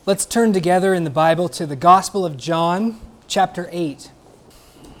Let's turn together in the Bible to the Gospel of John, chapter 8.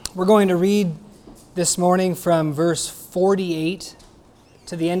 We're going to read this morning from verse 48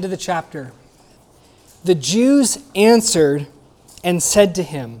 to the end of the chapter. The Jews answered and said to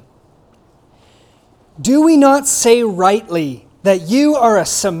him, "Do we not say rightly that you are a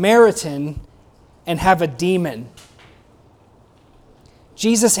Samaritan and have a demon?"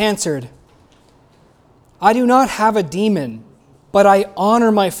 Jesus answered, "I do not have a demon, but I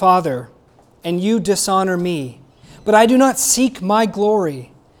honor my Father, and you dishonor me. But I do not seek my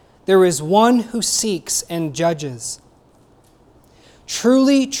glory. There is one who seeks and judges.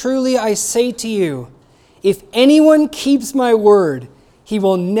 Truly, truly, I say to you, if anyone keeps my word, he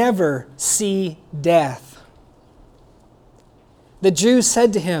will never see death." The Jews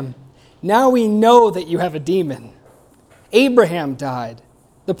said to him, "Now we know that you have a demon. Abraham died,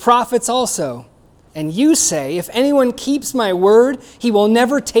 the prophets also. And you say, if anyone keeps my word, he will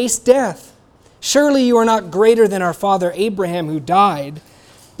never taste death. Surely you are not greater than our father Abraham, who died.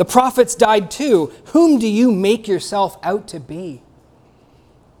 The prophets died too. Whom do you make yourself out to be?"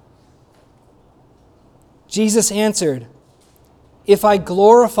 Jesus answered, "If I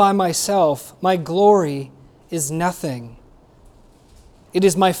glorify myself, my glory is nothing. It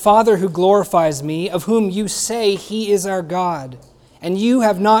is my Father who glorifies me, of whom you say he is our God, and you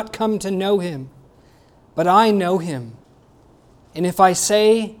have not come to know him. But I know him. And if I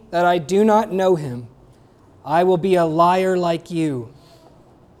say that I do not know him, I will be a liar like you.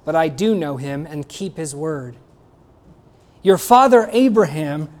 But I do know him and keep his word. Your father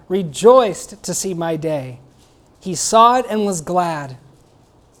Abraham rejoiced to see my day. He saw it and was glad."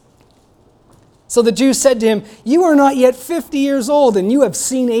 So the Jews said to him, "You are not yet 50 years old, and you have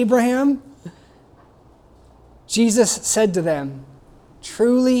seen Abraham?" Jesus said to them,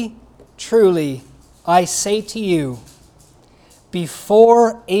 "Truly, truly, I say to you,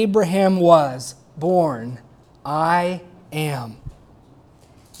 before Abraham was born, I am."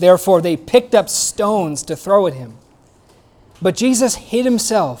 Therefore they picked up stones to throw at him. But Jesus hid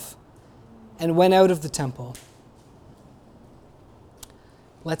himself and went out of the temple.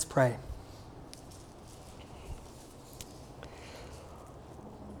 Let's pray.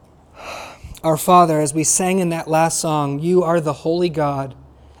 Our Father, as we sang in that last song, you are the holy God,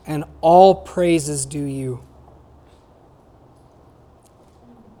 and all praises due you.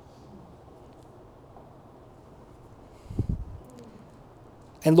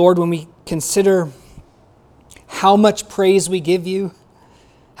 And Lord, when we consider how much praise we give you,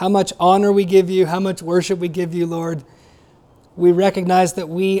 how much honor we give you, how much worship we give you, Lord, we recognize that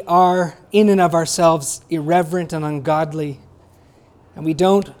we are in and of ourselves irreverent and ungodly, and we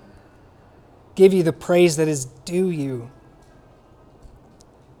don't give you the praise that is due you,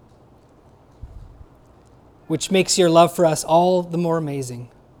 which makes your love for us all the more amazing.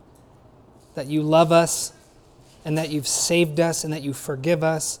 That you love us, and that you've saved us, and that you forgive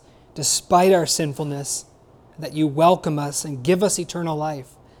us despite our sinfulness, and that you welcome us and give us eternal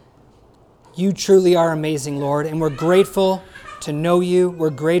life. You truly are amazing, Lord, and we're grateful to know you. We're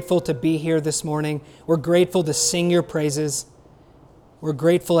grateful to be here this morning. We're grateful to sing your praises. We're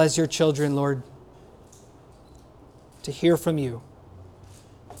grateful as your children, Lord, to hear from you.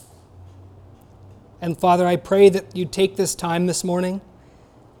 And Father, I pray that you take this time this morning.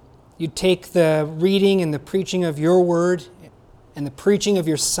 You take the reading and the preaching of your word and the preaching of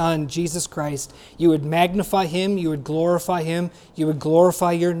your Son, Jesus Christ. You would magnify him. You would glorify him. You would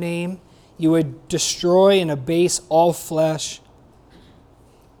glorify your name. You would destroy and abase all flesh,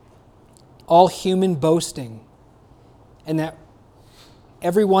 all human boasting. And that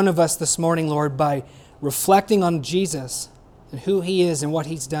every one of us this morning, Lord, by reflecting on Jesus and who he is and what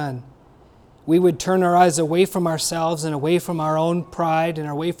he's done, we would turn our eyes away from ourselves and away from our own pride and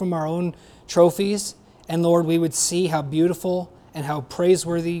away from our own trophies. And Lord, we would see how beautiful and how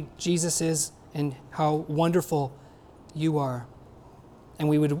praiseworthy Jesus is and how wonderful you are. And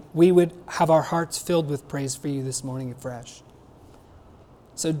we would have our hearts filled with praise for you this morning afresh.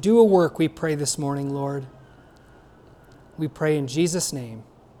 So do a work, we pray this morning, Lord. We pray in Jesus' name.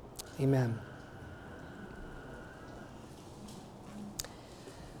 Amen.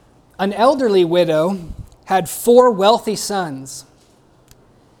 An elderly widow had 4 wealthy sons.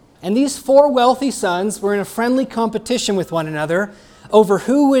 And these 4 wealthy sons were in a friendly competition with one another over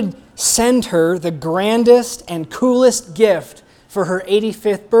who would send her the grandest and coolest gift for her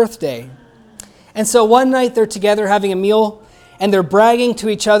 85th birthday. And so one night they're together having a meal, and they're bragging to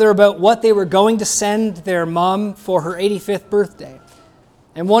each other about what they were going to send their mom for her 85th birthday.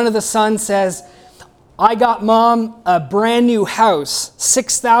 And one of the sons says, "I got Mom a brand new house,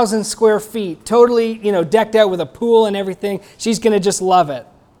 6,000 square feet, totally, decked out with a pool and everything. She's going to just love it."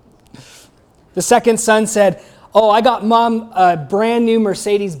 The second son said, oh, I got Mom a brand new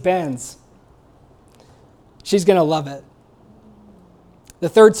Mercedes-Benz. She's going to love it. The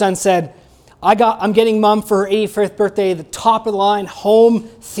third son said, I'm getting Mom for her 85th birthday the top-of-the-line home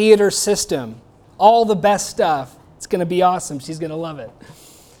theater system. All the best stuff. It's going to be awesome. She's going to love it.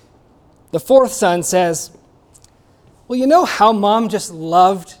 The fourth son says, well, you know how Mom just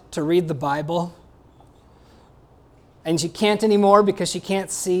loved to read the Bible? And she can't anymore because she can't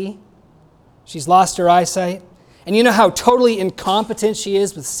see? She's lost her eyesight. And you know how totally incompetent she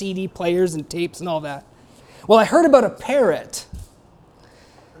is with CD players and tapes and all that? Well, I heard about a parrot.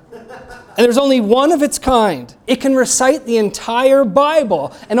 And there's only one of its kind. It can recite the entire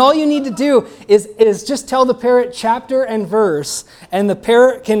Bible. And all you need to do is just tell the parrot chapter and verse, and the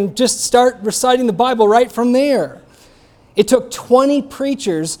parrot can just start reciting the Bible right from there. It took 20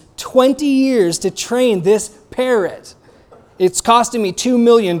 preachers 20 years to train this parrot. It's costing me $2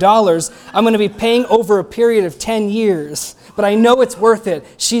 million. I'm going to be paying over a period of 10 years. But I know it's worth it.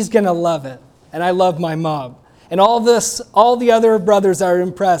 She's going to love it. And I love my mom. And all the other brothers are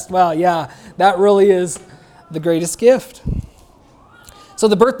impressed. Wow, yeah, that really is the greatest gift. So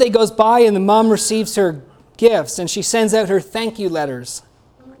the birthday goes by and the mom receives her gifts and she sends out her thank you letters.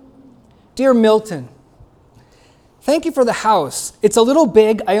 Dear Milton, thank you for the house. It's a little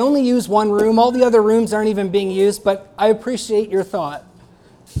big. I only use one room. All the other rooms aren't even being used, but I appreciate your thought.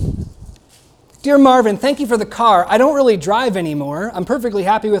 Dear Marvin, thank you for the car. I don't really drive anymore. I'm perfectly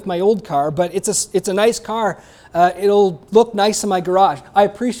happy with my old car, but it's a nice car. It'll look nice in my garage. I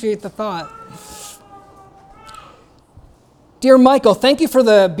appreciate the thought. Dear Michael, thank you for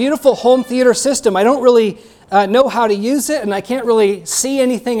the beautiful home theater system. I don't really know how to use it, and I can't really see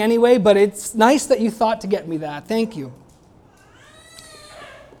anything anyway, but it's nice that you thought to get me that. Thank you.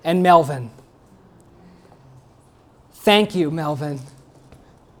 And Melvin. Thank you, Melvin,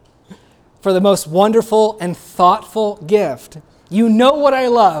 for the most wonderful and thoughtful gift. You know what I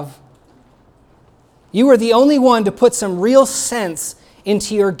love. You were the only one to put some real sense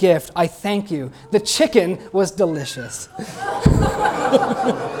into your gift. I thank you. The chicken was delicious.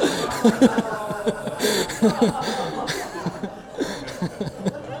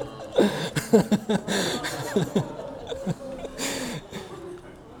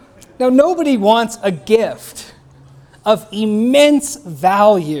 Now, nobody wants a gift of immense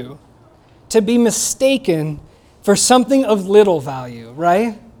value to be mistaken for something of little value,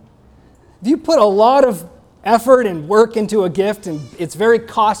 right? If you put a lot of effort and work into a gift and it's very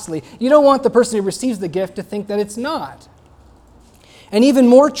costly, you don't want the person who receives the gift to think that it's not. And even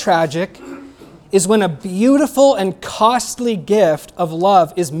more tragic is when a beautiful and costly gift of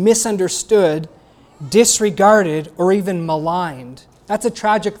love is misunderstood, disregarded, or even maligned. That's a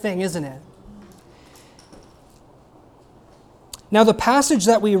tragic thing, isn't it? Now, the passage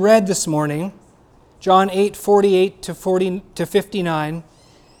that we read this morning, John 8:48 to 59,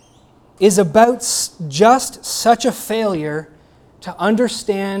 is about just such a failure to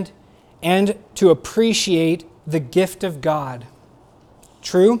understand and to appreciate the gift of God.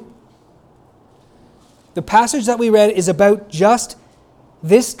 True? The passage that we read is about just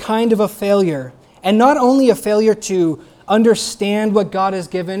this kind of a failure, and not only a failure to understand what God has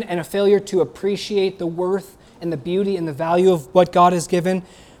given and a failure to appreciate the worth and the beauty and the value of what God has given.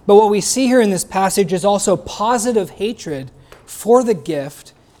 But what we see here in this passage is also positive hatred for the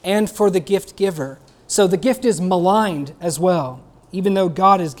gift and for the gift giver. So the gift is maligned as well, even though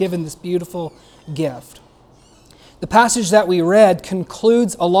God has given this beautiful gift. The passage that we read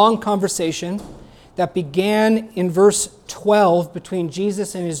concludes a long conversation that began in verse 12 between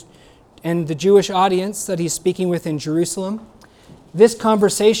Jesus and the Jewish audience that he's speaking with in Jerusalem. This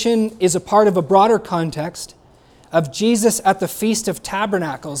conversation is a part of a broader context of Jesus at the Feast of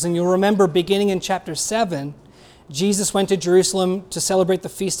Tabernacles. And you'll remember beginning in chapter 7, Jesus went to Jerusalem to celebrate the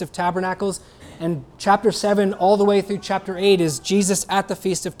Feast of Tabernacles. And chapter 7 all the way through chapter 8 is Jesus at the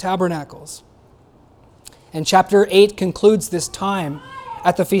Feast of Tabernacles. And chapter 8 concludes this time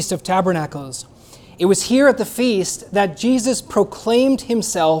at the Feast of Tabernacles. It was here at the feast that Jesus proclaimed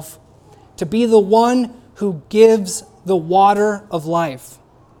himself to be the one who gives the water of life.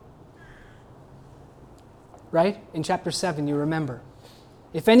 Right? In chapter 7, you remember.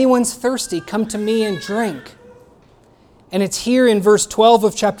 If anyone's thirsty, come to me and drink. And it's here in verse 12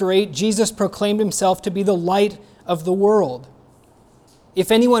 of chapter 8, Jesus proclaimed himself to be the light of the world.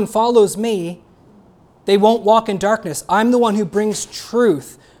 If anyone follows me, they won't walk in darkness. I'm the one who brings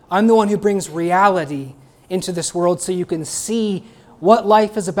truth. I'm the one who brings reality into this world so you can see what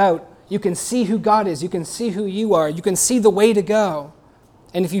life is about. You can see who God is. You can see who you are. You can see the way to go.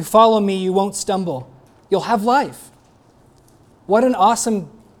 And if you follow me, you won't stumble. You'll have life. What an awesome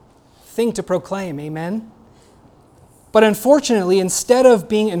thing to proclaim, amen? But unfortunately, instead of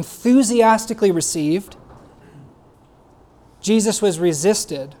being enthusiastically received, Jesus was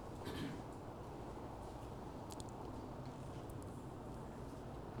resisted.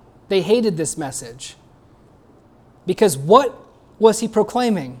 They hated this message. Because what was he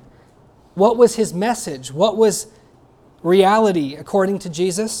proclaiming? What was his message? What was reality according to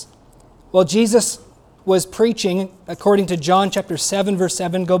Jesus? Well, Jesus was preaching according to John chapter 7, verse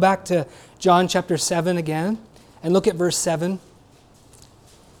 7. Go back to John chapter 7 again and look at verse 7.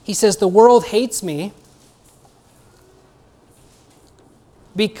 He says, "The world hates me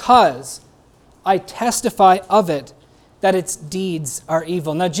because I testify of it that its deeds are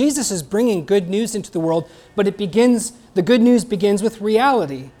evil." Now, Jesus is bringing good news into the world, but the good news begins with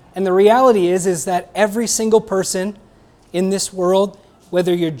reality. And the reality is that every single person in this world,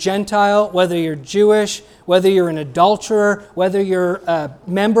 whether you're Gentile, whether you're Jewish, whether you're an adulterer, whether you're a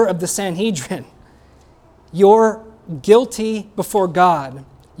member of the Sanhedrin, you're guilty before God.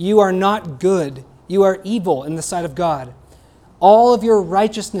 You are not good. You are evil in the sight of God. All of your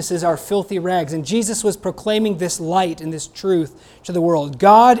righteousnesses are filthy rags. And Jesus was proclaiming this light and this truth to the world.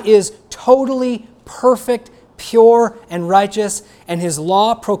 God is totally perfect, pure, and righteous, and his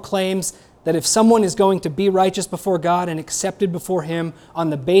law proclaims that if someone is going to be righteous before God and accepted before him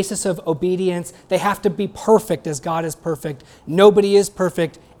on the basis of obedience, they have to be perfect as God is perfect. Nobody is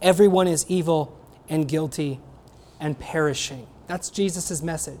perfect. Everyone is evil and guilty and perishing. That's Jesus'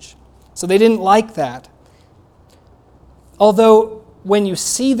 message. So they didn't like that. Although when you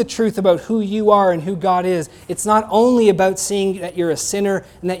see the truth about who you are and who God is, it's not only about seeing that you're a sinner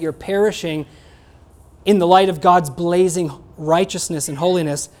and that you're perishing in the light of God's blazing righteousness and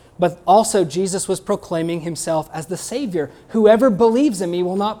holiness, but also Jesus was proclaiming himself as the Savior. Whoever believes in me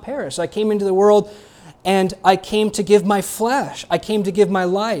will not perish. I came into the world and I came to give my flesh. I came to give my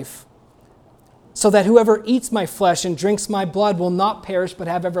life, so that whoever eats my flesh and drinks my blood will not perish but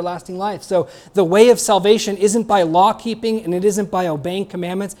have everlasting life. So the way of salvation isn't by law keeping and it isn't by obeying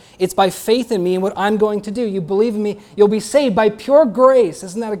commandments. It's by faith in me and what I'm going to do. You believe in me, you'll be saved by pure grace.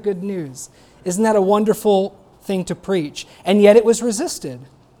 Isn't that a good news? Isn't that a wonderful thing to preach? And yet it was resisted.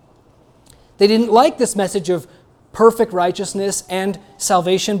 They didn't like this message of perfect righteousness and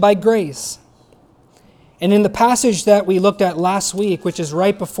salvation by grace. And in the passage that we looked at last week, which is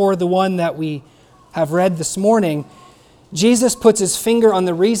right before the one that we have read this morning, Jesus puts his finger on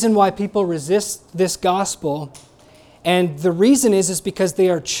the reason why people resist this gospel. And the reason is because they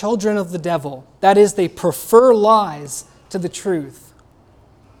are children of the devil. That is, they prefer lies to the truth.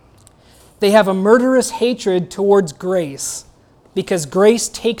 They have a murderous hatred towards grace, because grace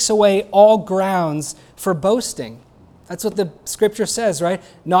takes away all grounds for boasting. That's what the scripture says, right?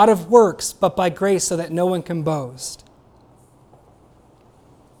 Not of works, but by grace, so that no one can boast.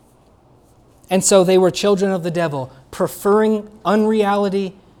 And so they were children of the devil, preferring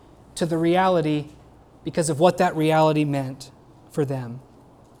unreality to the reality because of what that reality meant for them.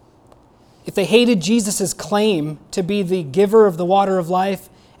 If they hated Jesus' claim to be the giver of the water of life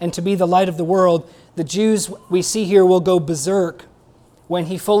and to be the light of the world, the Jews we see here will go berserk when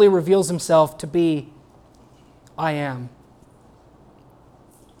he fully reveals himself to be I am.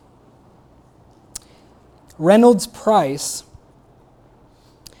 Reynolds Price,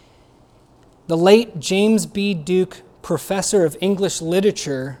 the late James B. Duke professor of English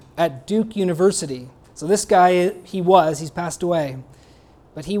literature at Duke University. So this guy, he's passed away,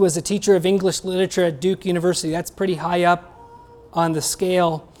 but he was a teacher of English literature at Duke University. That's pretty high up on the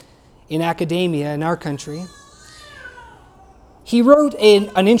scale in academia in our country. He wrote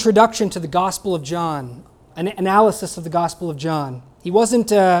an introduction to the Gospel of John, an analysis of the Gospel of John. He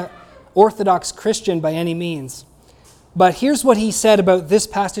wasn't an Orthodox Christian by any means. But here's what he said about this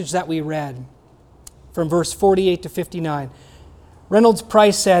passage that we read from verse 48 to 59. Reynolds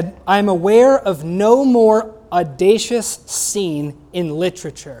Price said, "I am aware of no more audacious scene in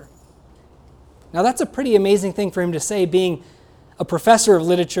literature." Now that's a pretty amazing thing for him to say, being a professor of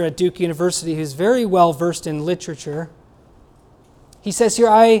literature at Duke University who's very well versed in literature. He says here,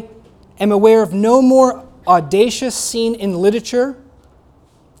 "I am aware of no more audacious scene in literature,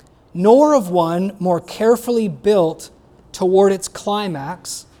 nor of one more carefully built toward its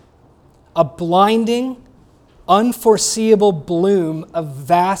climax, a blinding, unforeseeable bloom of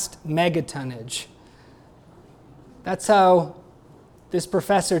vast megatonnage." That's how this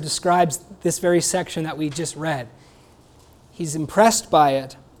professor describes this very section that we just read. He's impressed by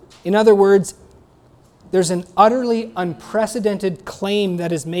it. In other words, there's an utterly unprecedented claim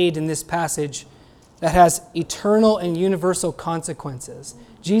that is made in this passage that has eternal and universal consequences.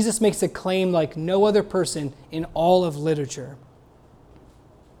 Jesus makes a claim like no other person in all of literature.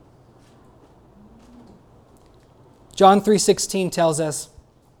 John 3:16 tells us,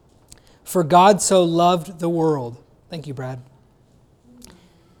 "For God so loved the world," thank you, Brad,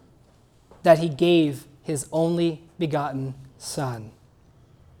 "that he gave his only begotten Son."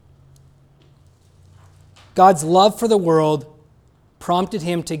 God's love for the world prompted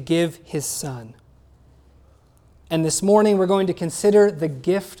him to give his Son. And this morning we're going to consider the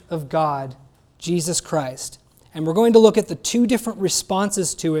gift of God, Jesus Christ. And we're going to look at the two different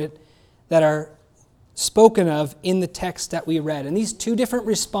responses to it that are spoken of in the text that we read. And these two different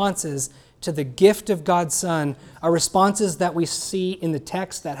responses to the gift of God's Son are responses that we see in the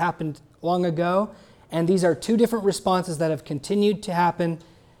text that happened long ago. And these are two different responses that have continued to happen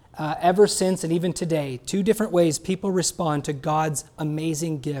ever since and even today. Two different ways people respond to God's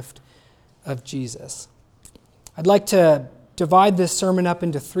amazing gift of Jesus. I'd like to divide this sermon up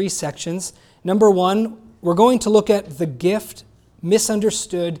into three sections. Number one, we're going to look at the gift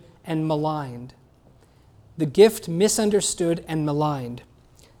misunderstood and maligned. The gift misunderstood and maligned.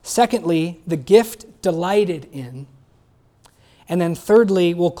 Secondly, the gift delighted in. And then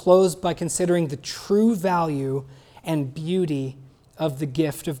thirdly, we'll close by considering the true value and beauty of the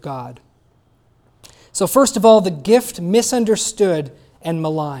gift of God. So first of all, the gift misunderstood and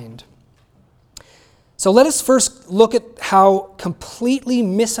maligned. So let us first look at how completely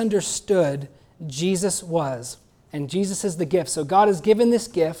misunderstood Jesus was. And Jesus is the gift. So God has given this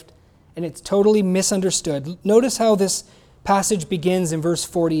gift, and it's totally misunderstood. Notice how this passage begins in verse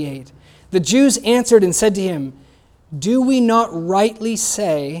 48. "The Jews answered and said to him, 'Do we not rightly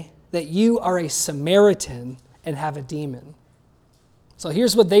say that you are a Samaritan and have a demon?'" So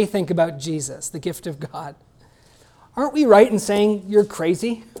here's what they think about Jesus, the gift of God. "Aren't we right in saying you're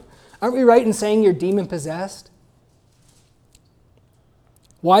crazy? Aren't we right in saying you're demon-possessed?"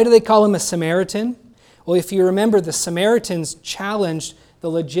 Why do they call him a Samaritan? Well, if you remember, the Samaritans challenged the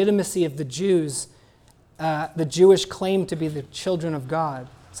legitimacy of the Jews, the Jewish claim to be the children of God.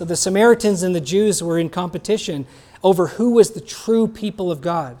 So the Samaritans and the Jews were in competition over who was the true people of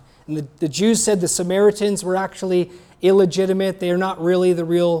God. And the Jews said the Samaritans were actually illegitimate. They are not really the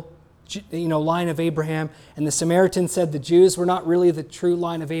real line of Abraham. And the Samaritans said the Jews were not really the true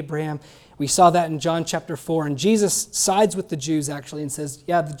line of Abraham. We saw that in John chapter 4. And Jesus sides with the Jews actually and says,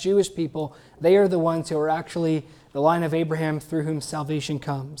 yeah, the Jewish people, they are the ones who are actually the line of Abraham through whom salvation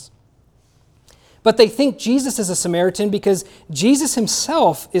comes. But they think Jesus is a Samaritan because Jesus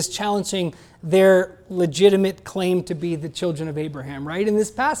himself is challenging their legitimate claim to be the children of Abraham, right? In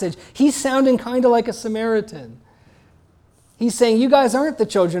this passage, he's sounding kind of like a Samaritan. He's saying, you guys aren't the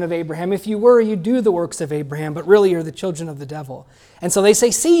children of Abraham. If you were, you do the works of Abraham, but really you're the children of the devil. And so they say,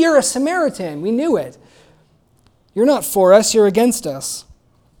 see, you're a Samaritan. We knew it. You're not for us, you're against us.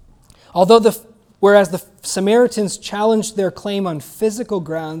 Whereas the Samaritans challenged their claim on physical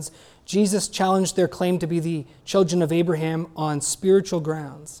grounds, Jesus challenged their claim to be the children of Abraham on spiritual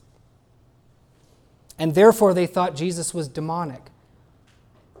grounds. And therefore they thought Jesus was demonic.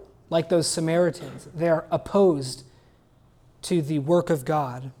 Like those Samaritans, they're opposed to the work of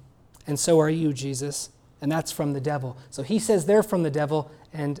God. And so are you, Jesus. And that's from the devil. So he says they're from the devil,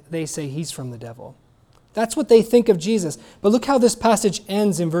 and they say he's from the devil. That's what they think of Jesus. But look how this passage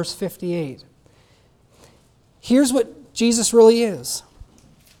ends in verse 58. Here's what Jesus really is.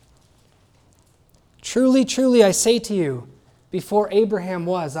 Truly, truly, I say to you, before Abraham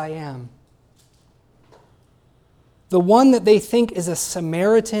was, I am. The one that they think is a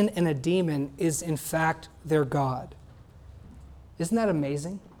Samaritan and a demon is in fact their God. Isn't that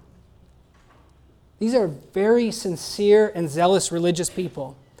amazing? These are very sincere and zealous religious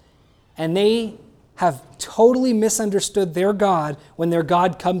people. And they have totally misunderstood their God when their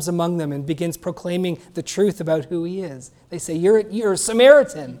God comes among them and begins proclaiming the truth about who he is. They say, you're a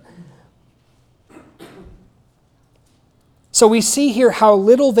Samaritan. So we see here how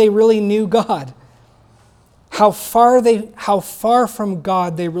little they really knew God. How far from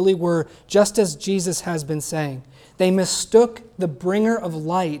God they really were, just as Jesus has been saying. They mistook the bringer of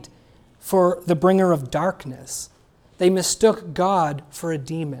light for the bringer of darkness. They mistook God for a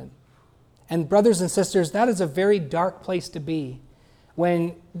demon. And brothers and sisters, that is a very dark place to be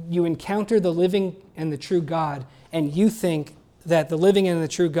when you encounter the living and the true God and you think that the living and the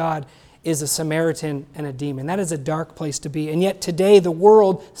true God is a Samaritan and a demon. That is a dark place to be. And yet today the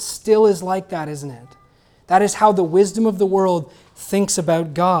world still is like that, isn't it? That is how the wisdom of the world thinks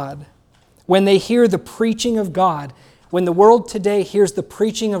about God. When they hear the preaching of God, when the world today hears the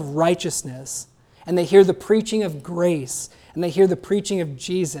preaching of righteousness, and they hear the preaching of grace, and they hear the preaching of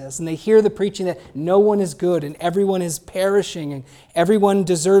Jesus, and they hear the preaching that no one is good, and everyone is perishing, and everyone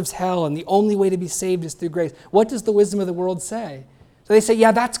deserves hell, and the only way to be saved is through grace, what does the wisdom of the world say? So they say,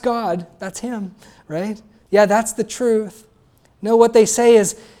 yeah, that's God, that's him, right? Yeah, that's the truth. No, what they say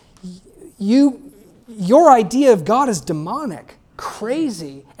is, your idea of God is demonic,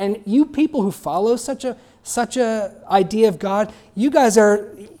 crazy. And you people who follow such a idea of God, you guys are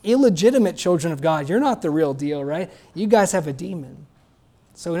illegitimate children of God. You're not the real deal, right? You guys have a demon.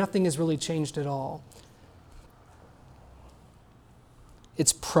 So nothing has really changed at all.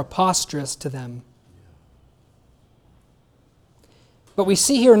 It's preposterous to them. But we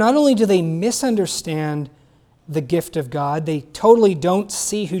see here, not only do they misunderstand the gift of God, they totally don't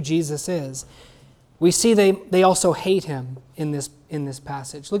see who Jesus is. We see they also hate him in this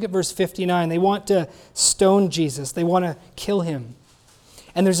passage. Look at verse 59. They want to stone Jesus. They want to kill him.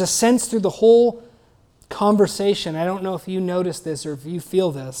 And there's a sense through the whole conversation. I don't know if you notice this or if you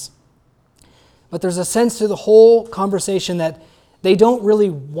feel this, but there's a sense through the whole conversation that they don't really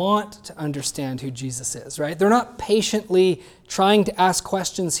want to understand who Jesus is, right? They're not patiently trying to ask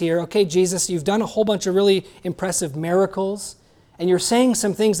questions here. Okay, Jesus, you've done a whole bunch of really impressive miracles, and you're saying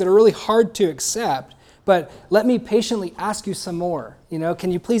some things that are really hard to accept, but let me patiently ask you some more.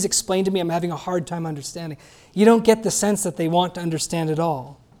 Can you please explain to me? I'm having a hard time understanding. You don't get the sense that they want to understand at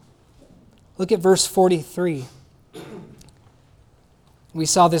all. Look at verse 43. We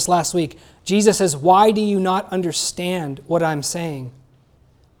saw this last week. Jesus says, "Why do you not understand what I'm saying?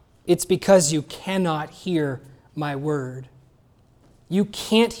 It's because you cannot hear my word." You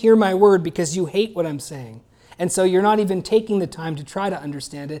can't hear my word because you hate what I'm saying. And so you're not even taking the time to try to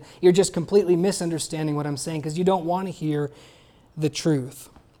understand it. You're just completely misunderstanding what I'm saying because you don't want to hear the truth.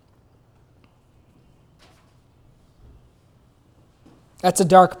 That's a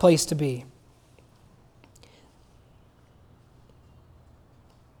dark place to be.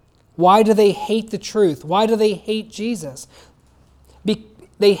 Why do they hate the truth? Why do they hate Jesus?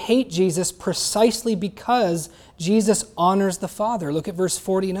 They hate Jesus precisely because Jesus honors the Father. Look at verse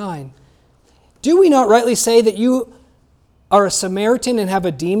 49. "Do we not rightly say that you are a Samaritan and have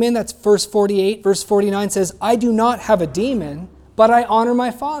a demon?" That's verse 48. Verse 49 says, "I do not have a demon, but I honor my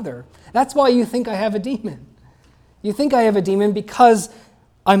Father." That's why you think I have a demon. You think I have a demon because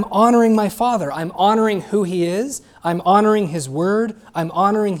I'm honoring my Father. I'm honoring who He is. I'm honoring His word. I'm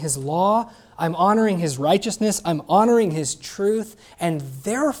honoring His law. I'm honoring His righteousness. I'm honoring His truth. And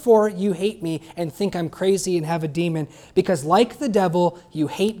therefore you hate me and think I'm crazy and have a demon because, like the devil, you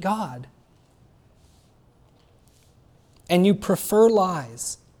hate God. And you prefer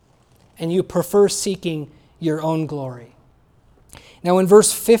lies. And you prefer seeking your own glory. Now in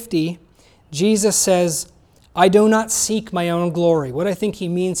verse 50, Jesus says, "I do not seek my own glory." What I think he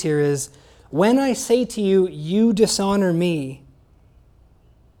means here is, when I say to you, you dishonor me,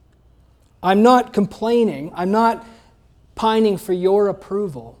 I'm not complaining. I'm not pining for your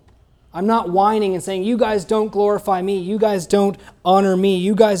approval. I'm not whining and saying, you guys don't glorify me. You guys don't honor me.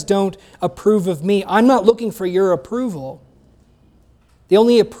 You guys don't approve of me. I'm not looking for your approval. The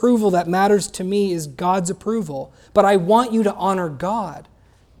only approval that matters to me is God's approval. But I want you to honor God.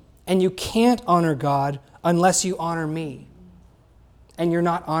 And you can't honor God unless you honor me. And you're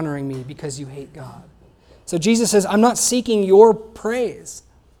not honoring me because you hate God. So Jesus says, I'm not seeking your praise.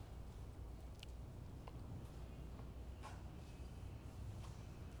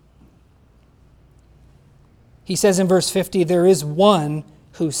 He says in verse 50, there is one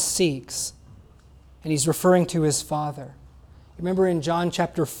who seeks. And he's referring to his Father. Remember in John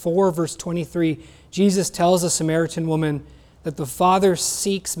chapter 4, verse 23, Jesus tells a Samaritan woman that the Father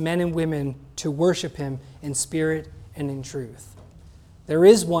seeks men and women to worship Him in spirit and in truth. There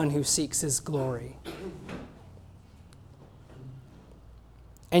is one who seeks His glory.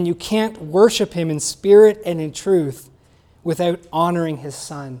 And you can't worship Him in spirit and in truth without honoring His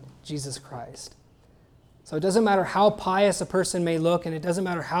Son, Jesus Christ. So it doesn't matter how pious a person may look, and it doesn't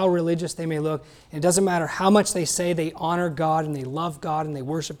matter how religious they may look, and it doesn't matter how much they say they honor God and they love God and they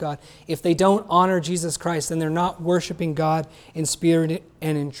worship God. If they don't honor Jesus Christ, then they're not worshiping God in spirit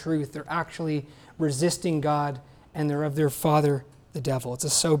and in truth. They're actually resisting God, and they're of their father, the devil. It's a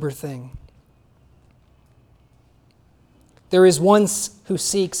sober thing. There is one who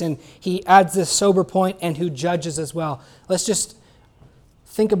seeks, and he adds this sober point, and who judges as well. Let's just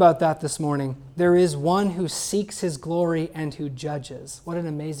think about that this morning. There is one who seeks His glory and who judges. What an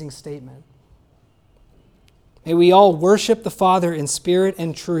amazing statement. May we all worship the Father in spirit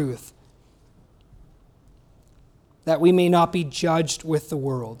and truth, that we may not be judged with the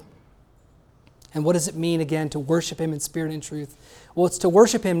world. And what does it mean, again, to worship Him in spirit and truth? Well, it's to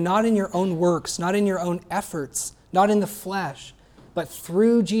worship Him not in your own works, not in your own efforts, not in the flesh, but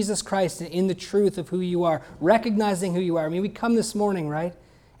through Jesus Christ and in the truth of who you are, recognizing who you are. I mean, we come this morning, right?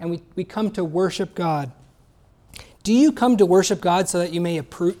 And we come to worship God. Do you come to worship God so that you may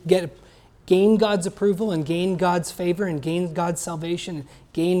get gain God's approval and gain God's favor and gain God's salvation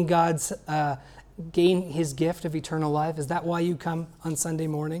and gain his gift of eternal life? Is that why you come on Sunday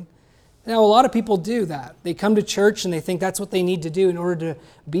morning? Now, a lot of people do that. They come to church and they think that's what they need to do in order to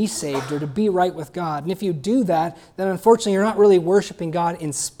be saved or to be right with God. And if you do that, then unfortunately you're not really worshiping God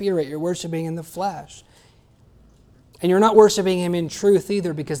in spirit. You're worshiping in the flesh. And you're not worshiping him in truth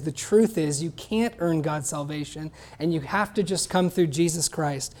either, because the truth is you can't earn God's salvation, and you have to just come through Jesus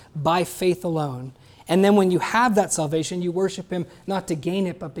Christ by faith alone. And then when you have that salvation, you worship him not to gain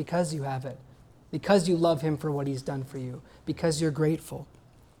it, but because you have it, because you love him for what he's done for you, because you're grateful.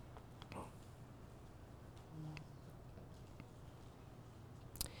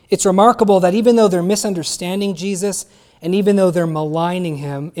 It's remarkable that even though they're misunderstanding Jesus, and even though they're maligning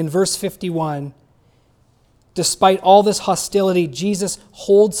him, in verse 51, despite all this hostility, Jesus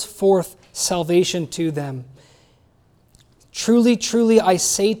holds forth salvation to them. Truly, truly, I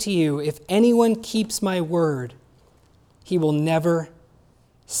say to you, if anyone keeps my word, he will never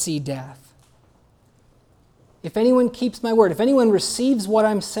see death. If anyone keeps my word, if anyone receives what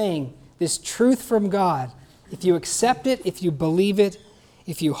I'm saying, this truth from God, if you accept it, if you believe it,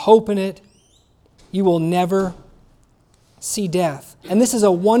 if you hope in it, you will never see death. And this is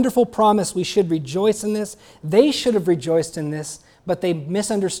a wonderful promise. We should rejoice in this. They should have rejoiced in this, but they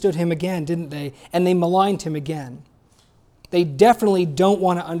misunderstood him again, didn't they? And they maligned him again. They definitely don't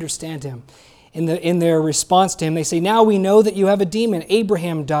want to understand him. In their response to him, they say, now we know that you have a demon.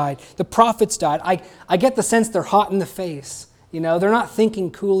 Abraham died. The prophets died. I get the sense they're hot in the face. They're not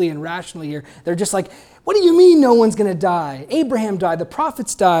thinking coolly and rationally here. They're just like, what do you mean no one's going to die? Abraham died. The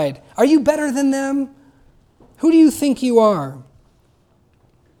prophets died. Are you better than them? Who do you think you are?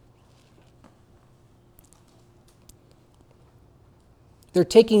 They're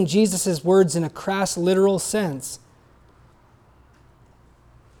taking Jesus' words in a crass, literal sense.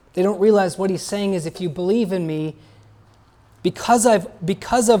 They don't realize what he's saying is, if you believe in me, because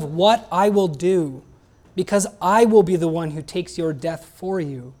of what I will do, because I will be the one who takes your death for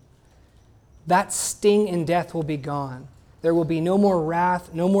you, that sting in death will be gone. There will be no more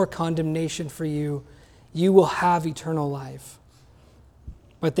wrath, no more condemnation for you. You will have eternal life.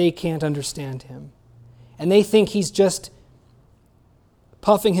 But they can't understand him. And they think he's just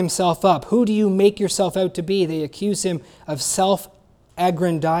puffing himself up. Who do you make yourself out to be? They accuse him of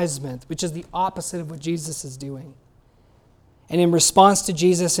self-aggrandizement, which is the opposite of what Jesus is doing. And in response to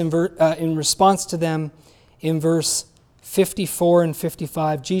Jesus, in response to them, in verse 54 and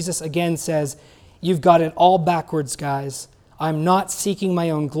 55, Jesus again says, you've got it all backwards, guys. I'm not seeking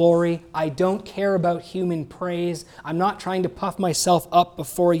my own glory. I don't care about human praise. I'm not trying to puff myself up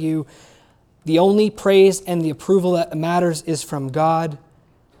before you. The only praise and the approval that matters is from God.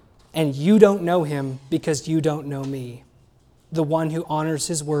 And you don't know him because you don't know me, the one who honors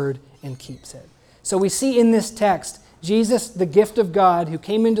his word and keeps it. So we see in this text, Jesus, the gift of God who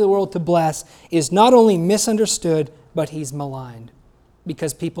came into the world to bless, is not only misunderstood, but he's maligned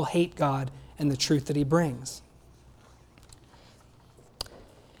because people hate God and the truth that he brings.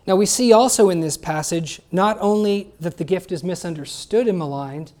 Now we see also in this passage not only that the gift is misunderstood and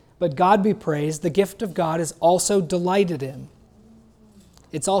maligned, but God be praised, the gift of God is also delighted in.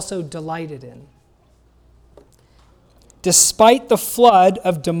 It's also delighted in. Despite the flood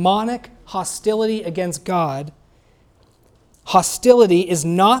of demonic hostility against God, hostility is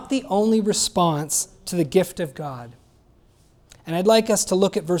not the only response to the gift of God. And I'd like us to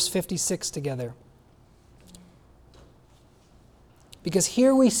look at verse 56 together. Because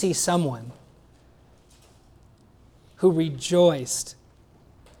here we see someone who rejoiced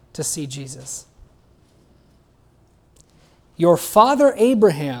to see Jesus. Your father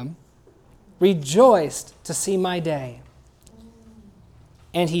Abraham rejoiced to see my day,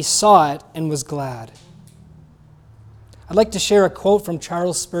 and he saw it and was glad. I'd like to share a quote from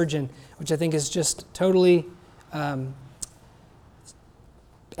Charles Spurgeon, which I think is just totally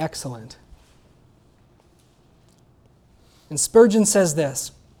excellent. And Spurgeon says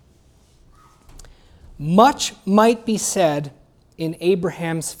this: much might be said in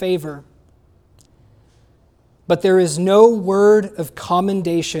Abraham's favor, but there is no word of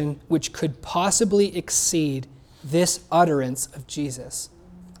commendation which could possibly exceed this utterance of Jesus.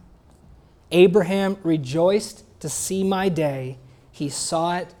 Abraham rejoiced to see my day. He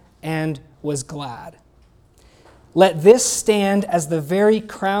saw it and was glad. Let this stand as the very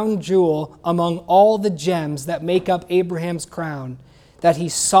crown jewel among all the gems that make up Abraham's crown, that he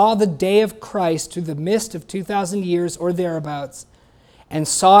saw the day of Christ through the mist of 2,000 years or thereabouts, and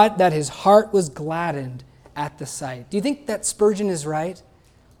saw it that his heart was gladdened at the sight. Do you think that Spurgeon is right?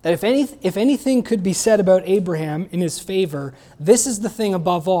 That if anything could be said about Abraham in his favor, this is the thing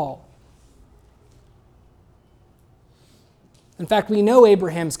above all. In fact, we know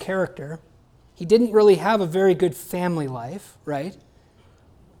Abraham's character. He didn't really have a very good family life, right?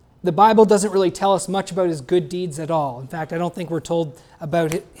 The Bible doesn't really tell us much about his good deeds at all. In fact, I don't think we're told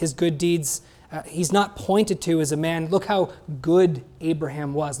about his good deeds. He's not pointed to as a man. Look how good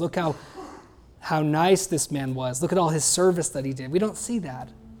Abraham was. Look how nice this man was. Look at all his service that he did. We don't see that.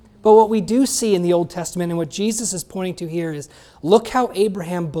 But what we do see in the Old Testament and what Jesus is pointing to here is, look how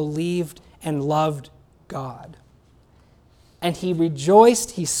Abraham believed and loved God. And he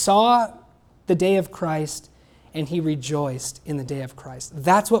rejoiced. He saw the day of Christ, and he rejoiced in the day of Christ.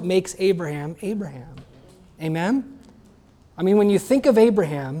 That's what makes Abraham, Abraham. Amen? I mean, when you think of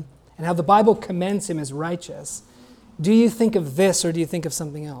Abraham and how the Bible commends him as righteous, do you think of this or do you think of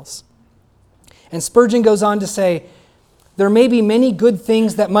something else? And Spurgeon goes on to say, there may be many good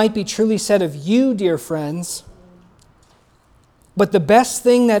things that might be truly said of you, dear friends, but the best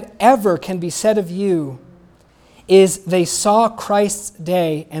thing that ever can be said of you is they saw Christ's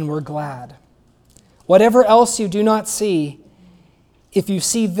day and were glad. Whatever else you do not see, if you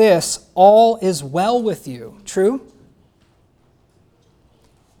see this, all is well with you. True?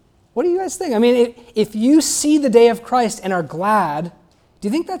 What do you guys think? I mean, if you see the day of Christ and are glad, do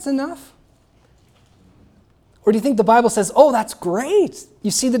you think that's enough? Or do you think the Bible says, oh, that's great.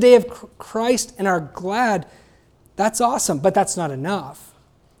 You see the day of Christ and are glad. That's awesome, but that's not enough.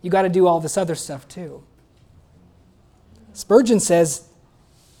 You got to do all this other stuff too. Spurgeon says,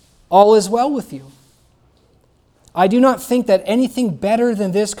 all is well with you. I do not think that anything better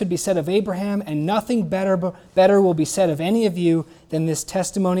than this could be said of Abraham, and nothing better will be said of any of you than this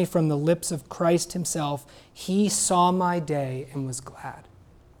testimony from the lips of Christ himself. He saw my day and was glad.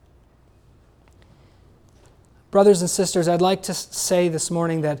 Brothers and sisters, I'd like to say this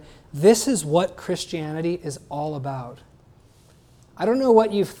morning that this is what Christianity is all about. I don't know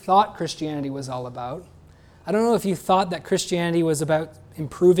what you thought Christianity was all about. I don't know if you thought that Christianity was about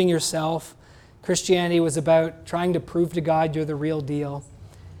improving yourself. Christianity was about trying to prove to God you're the real deal.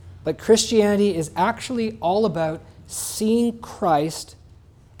 But Christianity is actually all about seeing Christ,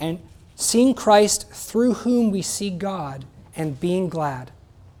 and seeing Christ through whom we see God, and being glad.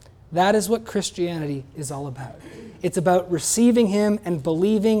 That is what Christianity is all about. It's about receiving him and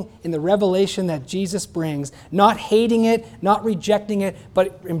believing in the revelation that Jesus brings, not hating it, not rejecting it,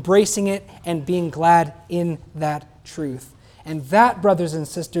 but embracing it and being glad in that truth. And that, brothers and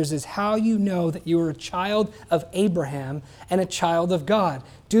sisters, is how you know that you are a child of Abraham and a child of God.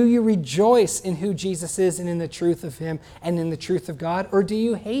 Do you rejoice in who Jesus is and in the truth of him and in the truth of God, or do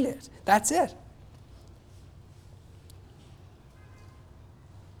you hate it? That's it.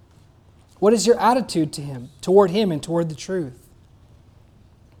 What is your attitude to him, toward him, and toward the truth?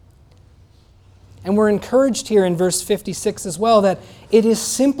 And we're encouraged here in verse 56 as well that it is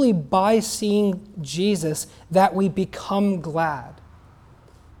simply by seeing Jesus that we become glad.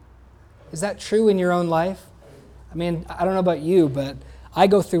 Is that true in your own life? I mean, I don't know about you, but I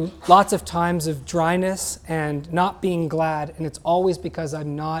go through lots of times of dryness and not being glad, and it's always because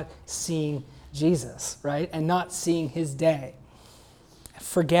I'm not seeing Jesus, right? And not seeing his day.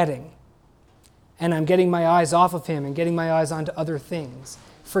 Forgetting. And I'm getting my eyes off of him and getting my eyes onto other things.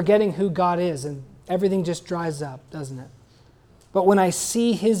 Forgetting who God is, and everything just dries up, doesn't it? But when I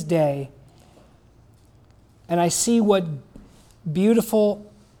see his day, and I see what a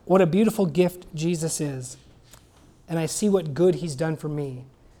beautiful gift Jesus is, and I see what good he's done for me,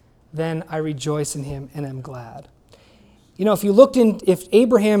 then I rejoice in him and am glad. You know, if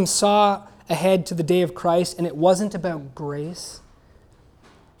Abraham saw ahead to the day of Christ and it wasn't about grace,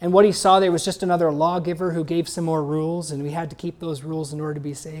 and what he saw there was just another lawgiver who gave some more rules, and we had to keep those rules in order to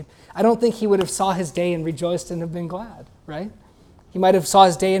be saved, I don't think he would have saw his day and rejoiced and have been glad, right? He might have saw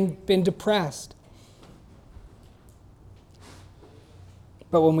his day and been depressed.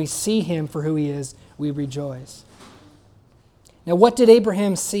 But when we see him for who he is, we rejoice. Now, what did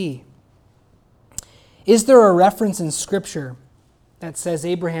Abraham see? Is there a reference in Scripture that says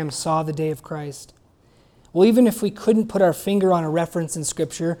Abraham saw the day of Christ? Well, even if we couldn't put our finger on a reference in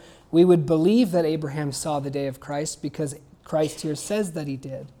Scripture, we would believe that Abraham saw the day of Christ because Christ here says that he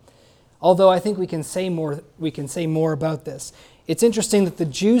did. Although I think we can say more about this. It's interesting that the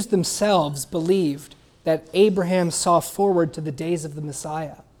Jews themselves believed that Abraham saw forward to the days of the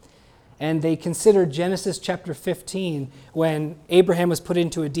Messiah. And they considered Genesis chapter 15 when Abraham was put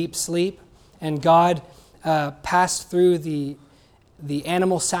into a deep sleep and God passed through the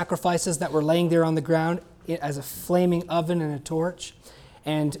animal sacrifices that were laying there on the ground as a flaming oven and a torch.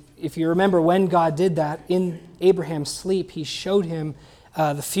 And if you remember when God did that, in Abraham's sleep, he showed him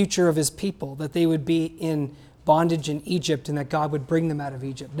the future of his people, that they would be in bondage in Egypt and that God would bring them out of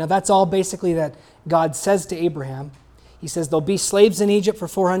Egypt. Now that's all basically that God says to Abraham. He says, they'll be slaves in Egypt for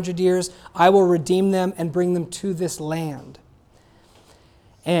 400 years. I will redeem them and bring them to this land.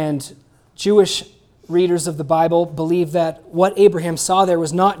 And Jewish readers of the Bible believe that what Abraham saw there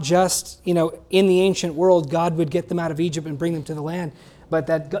was not just, in the ancient world, God would get them out of Egypt and bring them to the land, but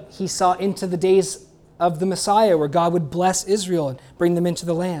that he saw into the days of the Messiah where God would bless Israel and bring them into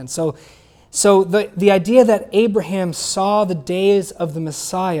the land. So the idea that Abraham saw the days of the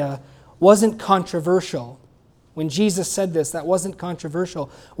Messiah wasn't controversial. When Jesus said this, that wasn't controversial.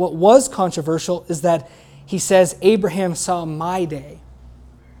 What was controversial is that he says, Abraham saw my day.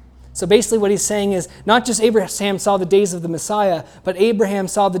 So basically what he's saying is, not just Abraham saw the days of the Messiah, but Abraham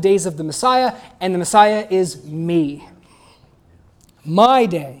saw the days of the Messiah, and the Messiah is me. My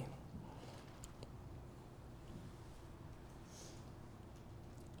day.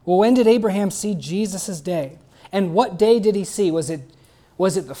 Well, when did Abraham see Jesus' day? And what day did he see? Was it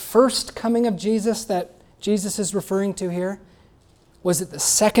the first coming of Jesus that Jesus is referring to here? Was it the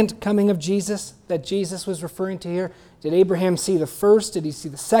second coming of Jesus that Jesus was referring to here? Did Abraham see the first? Did he see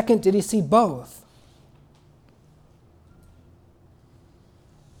the second? Did he see both?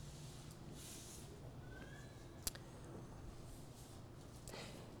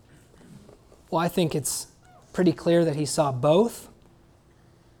 Well, I think it's pretty clear that he saw both.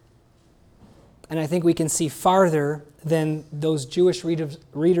 And I think we can see farther than those Jewish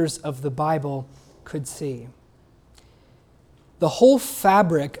readers of the Bible could see. The whole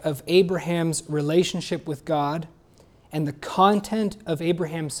fabric of Abraham's relationship with God and the content of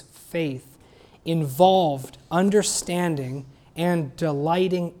Abraham's faith involved understanding and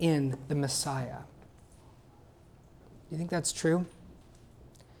delighting in the Messiah. Do you think that's true?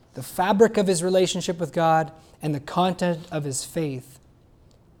 The fabric of his relationship with God and the content of his faith.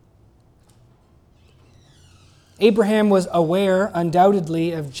 Abraham was aware,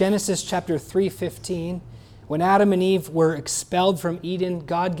 undoubtedly, of Genesis chapter 3:15. When Adam and Eve were expelled from Eden,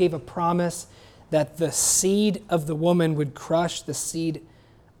 God gave a promise that the seed of the woman would crush the seed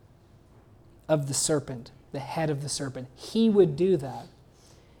of the serpent, the head of the serpent. He would do that.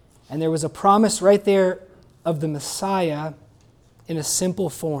 And there was a promise right there of the Messiah in a simple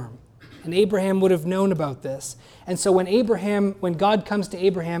form. And Abraham would have known about this. And so when God comes to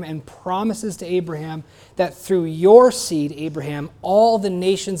Abraham and promises to Abraham that through your seed, Abraham, all the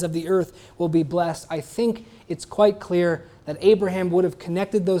nations of the earth will be blessed, I think it's quite clear that Abraham would have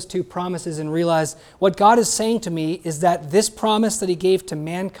connected those two promises and realized what God is saying to me is that this promise that he gave to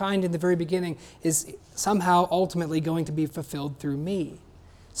mankind in the very beginning is somehow ultimately going to be fulfilled through me.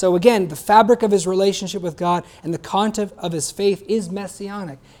 So again, the fabric of his relationship with God and the content of his faith is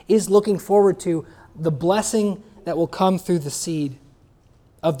messianic, is looking forward to the blessing that will come through the seed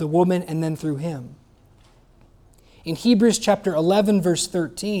of the woman and then through him. In Hebrews chapter 11, verse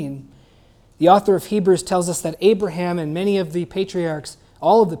 13, the author of Hebrews tells us that Abraham and many of the patriarchs,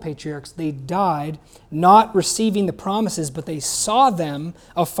 all of the patriarchs, they died not receiving the promises, but they saw them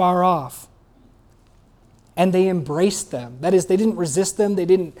afar off. And they embraced them. That is, they didn't resist them. They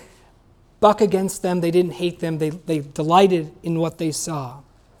didn't buck against them. They didn't hate them. They delighted in what they saw.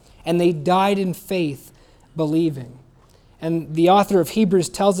 And they died in faith, believing. And the author of Hebrews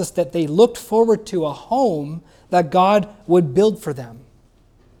tells us that they looked forward to a home that God would build for them.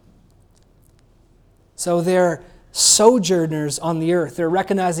 So they're sojourners on the earth. They're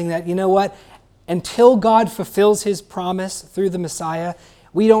recognizing that, you know what? Until God fulfills his promise through the Messiah,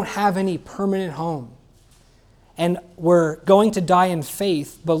 we don't have any permanent home. And we're going to die in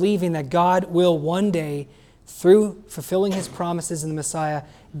faith, believing that God will one day, through fulfilling his promises in the Messiah,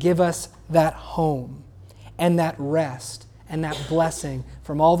 give us that home and that rest and that blessing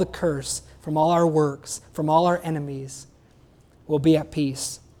from all the curse, from all our works, from all our enemies. We'll be at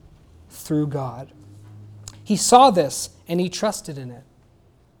peace through God. He saw this and he trusted in it.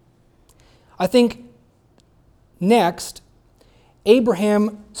 I think next,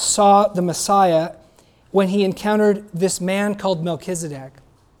 Abraham saw the Messiah when he encountered this man called Melchizedek.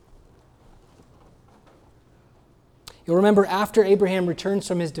 You'll remember after Abraham returns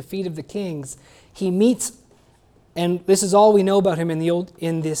from his defeat of the kings, he meets, and this is all we know about him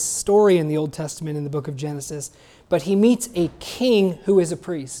in this story in the Old Testament in the book of Genesis, but he meets a king who is a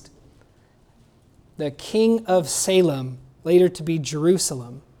priest. The king of Salem, later to be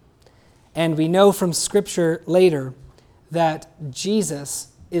Jerusalem. And we know from Scripture later that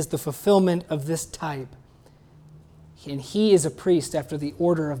Jesus is the fulfillment of this type. And he is a priest after the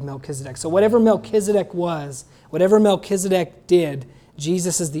order of Melchizedek. So whatever Melchizedek was, whatever Melchizedek did,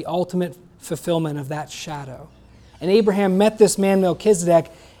 Jesus is the ultimate fulfillment of that shadow. And Abraham met this man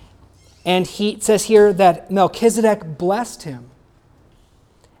Melchizedek, and it says here that Melchizedek blessed him,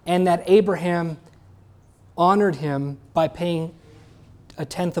 and that Abraham honored him by paying a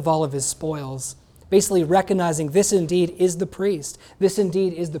tenth of all of his spoils, basically recognizing this indeed is the priest. This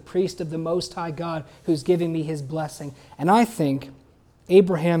indeed is the priest of the Most High God who's giving me his blessing. And I think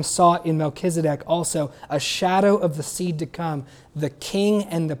Abraham saw in Melchizedek also a shadow of the seed to come, the king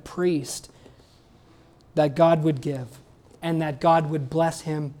and the priest that God would give, and that God would bless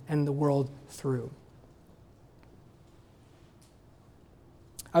him and the world through.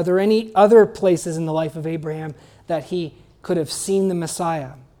 Are there any other places in the life of Abraham that he could have seen the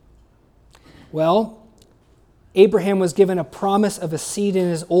Messiah? Well, Abraham was given a promise of a seed in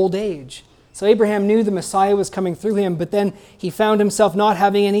his old age. So Abraham knew the Messiah was coming through him, but then he found himself not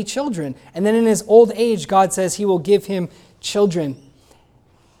having any children. And then in his old age, God says he will give him children.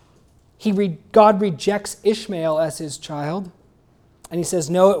 God rejects Ishmael as his child. And he says,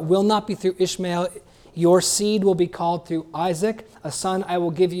 no, it will not be through Ishmael. Your seed will be called through Isaac. A son I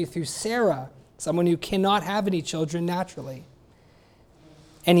will give you through Sarah, someone who cannot have any children naturally.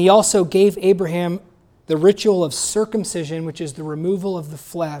 And he also gave Abraham the ritual of circumcision, which is the removal of the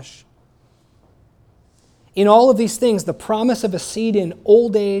flesh. In all of these things, the promise of a seed in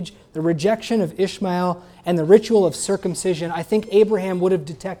old age, the rejection of Ishmael, and the ritual of circumcision, I think Abraham would have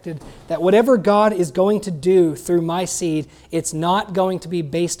detected that whatever God is going to do through my seed, it's not going to be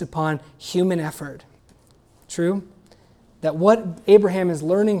based upon human effort. True? That what Abraham is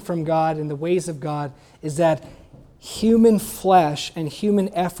learning from God and the ways of God is that human flesh and human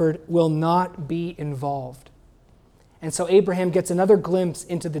effort will not be involved. And so Abraham gets another glimpse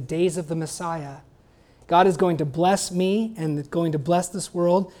into the days of the Messiah. God is going to bless me and going to bless this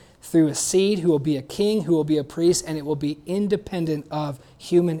world through a seed who will be a king, who will be a priest, and it will be independent of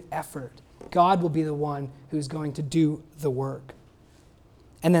human effort. God will be the one who's going to do the work.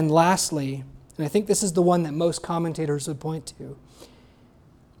 And then lastly, and I think this is the one that most commentators would point to,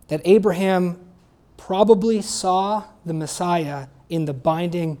 that Abraham probably saw the Messiah in the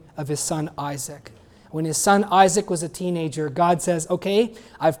binding of his son Isaac. When his son Isaac was a teenager, God says, okay,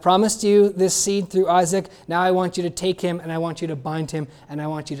 I've promised you this seed through Isaac. Now I want you to take him and I want you to bind him and I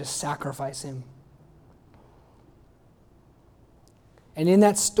want you to sacrifice him. And in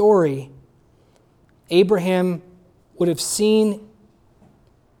that story, Abraham would have seen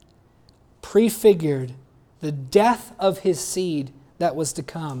prefigured the death of his seed that was to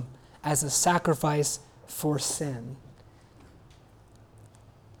come as a sacrifice for sin.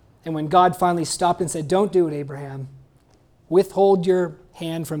 And when God finally stopped and said, don't do it, Abraham, withhold your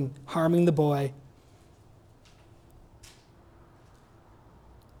hand from harming the boy,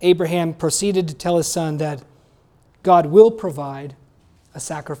 Abraham proceeded to tell his son that God will provide a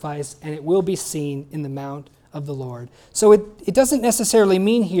sacrifice and it will be seen in the mount of the Lord. So it doesn't necessarily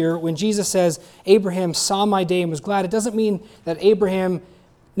mean here when Jesus says, Abraham saw my day and was glad, it doesn't mean that Abraham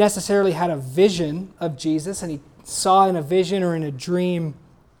necessarily had a vision of Jesus and he saw in a vision or in a dream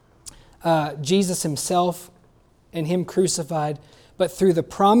Jesus himself and him crucified, but through the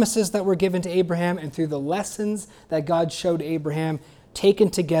promises that were given to Abraham and through the lessons that God showed Abraham,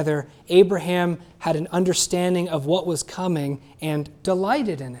 taken together, Abraham had an understanding of what was coming and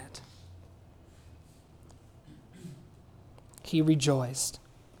delighted in it. He rejoiced.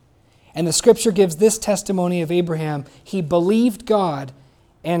 And the scripture gives this testimony of Abraham. He believed God,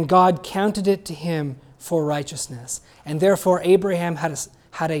 and God counted it to him for righteousness. And therefore Abraham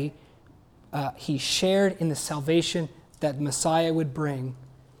he shared in the salvation that Messiah would bring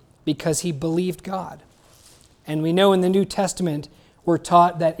because he believed God. And we know in the New Testament, we're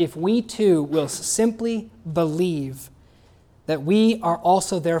taught that if we too will simply believe, that we are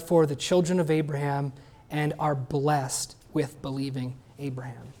also therefore the children of Abraham and are blessed with believing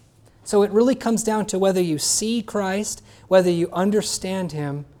Abraham. So it really comes down to whether you see Christ, whether you understand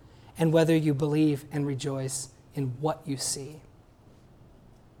him, and whether you believe and rejoice in what you see.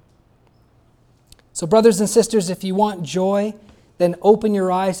 So brothers and sisters, if you want joy, then open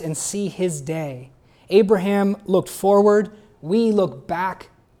your eyes and see his day. Abraham looked forward. We look back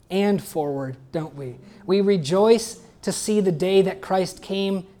and forward, don't we? We rejoice to see the day that Christ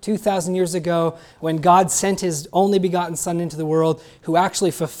came 2,000 years ago when God sent his only begotten Son into the world, who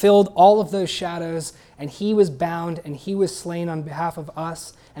actually fulfilled all of those shadows, and he was bound and he was slain on behalf of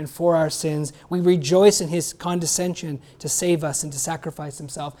us and for our sins. We rejoice in his condescension to save us and to sacrifice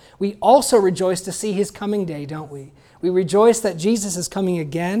himself. We also rejoice to see his coming day, don't we? We rejoice that Jesus is coming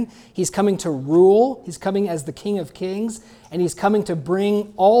again. He's coming to rule. He's coming as the King of Kings. And he's coming to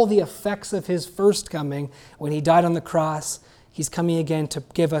bring all the effects of his first coming when he died on the cross. He's coming again to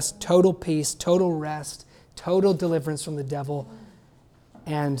give us total peace, total rest, total deliverance from the devil.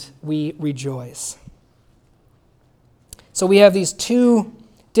 And we rejoice. So we have these two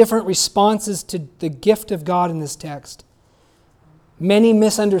different responses to the gift of God in this text. Many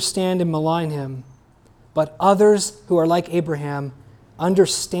misunderstand and malign him, but others who are like Abraham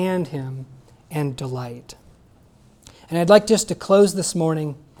understand him and delight. And I'd like just to close this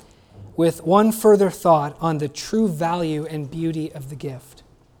morning with one further thought on the true value and beauty of the gift.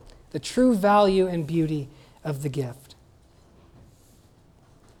 The true value and beauty of the gift.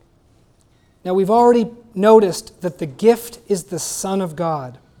 Now, we've already noticed that the gift is the Son of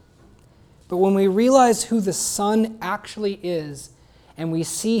God. But when we realize who the Son actually is, and we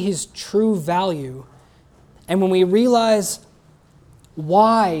see his true value, and when we realize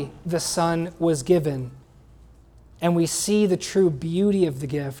why the Son was given, and we see the true beauty of the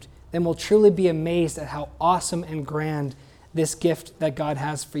gift, then we'll truly be amazed at how awesome and grand this gift that God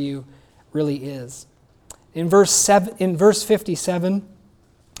has for you really is. In verse 57,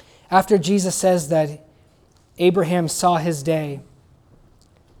 after Jesus says that Abraham saw his day,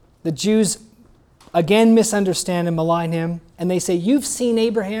 the Jews again misunderstand and malign him, and they say, "You've seen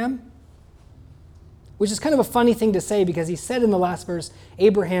Abraham?" Which is kind of a funny thing to say because he said in the last verse,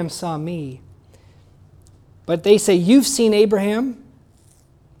 "Abraham saw me." But they say, "You've seen Abraham?"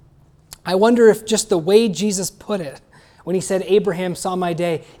 I wonder if just the way Jesus put it, when he said, "Abraham saw my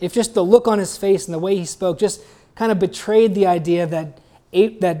day," if just the look on his face and the way he spoke just kind of betrayed the idea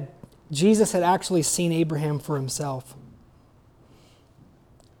that Jesus had actually seen Abraham for himself.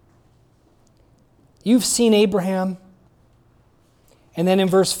 You've seen Abraham. And then in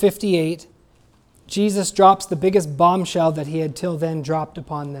verse 58, Jesus drops the biggest bombshell that he had till then dropped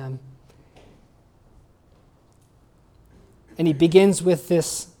upon them. And he begins with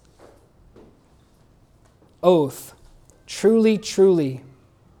this oath. "Truly, truly,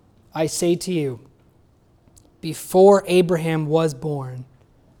 I say to you, before Abraham was born,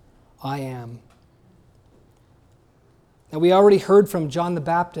 I am." Now, we already heard from John the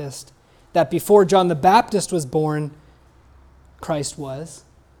Baptist that before John the Baptist was born, Christ was.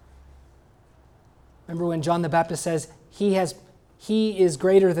 Remember when John the Baptist says, He is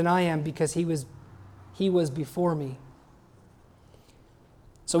greater than I am because he was before me.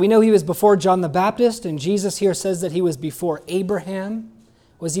 So we know he was before John the Baptist, and Jesus here says that he was before Abraham.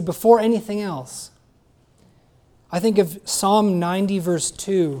 Was he before anything else? I think of Psalm 90 verse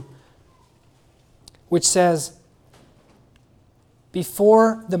 2, which says,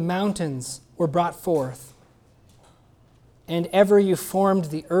 "Before the mountains were brought forth, and ever you formed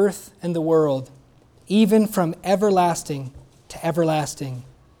the earth and the world, even from everlasting to everlasting,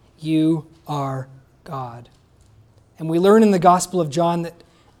 you are God." And we learn in the Gospel of John that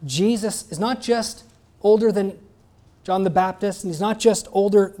Jesus is not just older than John the Baptist, and he's not just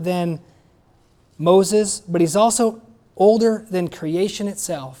older than Moses, but he's also older than creation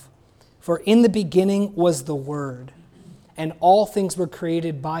itself. For in the beginning was the Word, and all things were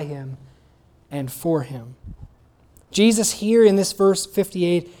created by him and for him. Jesus here in this verse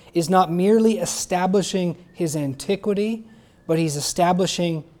 58 is not merely establishing his antiquity, but he's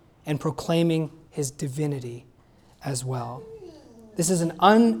establishing and proclaiming his divinity as well. This is an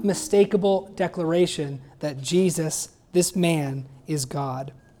unmistakable declaration that Jesus, this man, is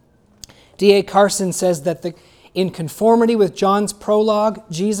God. D.A. Carson says that in conformity with John's prologue,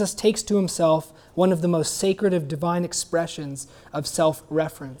 Jesus takes to himself one of the most sacred of divine expressions of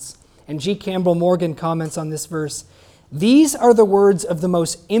self-reference. And G. Campbell Morgan comments on this verse, "These are the words of the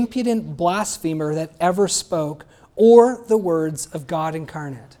most impudent blasphemer that ever spoke, or the words of God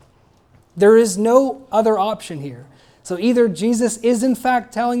incarnate." There is no other option here. So either Jesus is in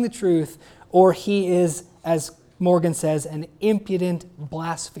fact telling the truth, or he is, as Morgan says, an impudent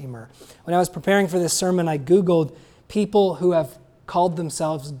blasphemer. When I was preparing for this sermon, I Googled people who have called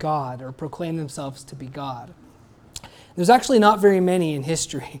themselves God or proclaimed themselves to be God. There's actually not very many in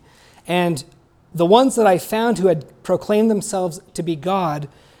history. And the ones that I found who had proclaimed themselves to be God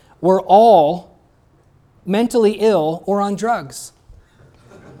were all mentally ill or on drugs.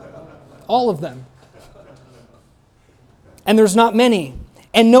 All of them. And there's not many.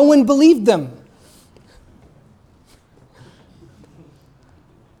 And no one believed them.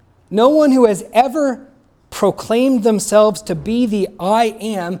 No one who has ever proclaimed themselves to be the I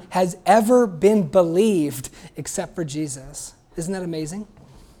am has ever been believed except for Jesus. Isn't that amazing?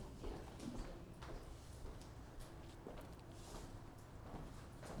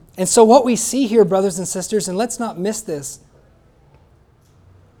 And so what we see here, brothers and sisters, and let's not miss this,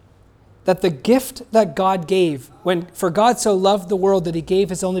 that the gift that God gave, for God so loved the world that he gave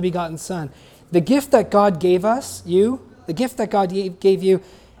his only begotten Son, the gift that God gave us, the gift that God gave you,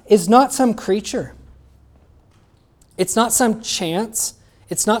 is not some creature. It's not some chance.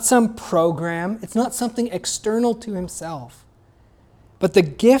 It's not some program. It's not something external to himself. But the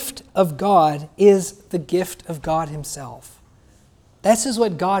gift of God is the gift of God himself. This is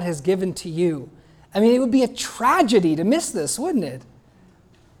what God has given to you. I mean, it would be a tragedy to miss this, wouldn't it?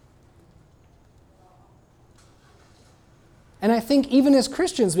 And I think even as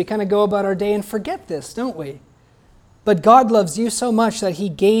Christians, we kind of go about our day and forget this, don't we? But God loves you so much that he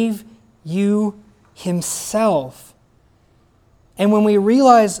gave you himself. And when we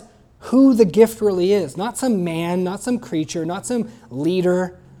realize who the gift really is, not some man, not some creature, not some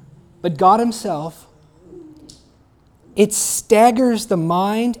leader, but God himself, it staggers the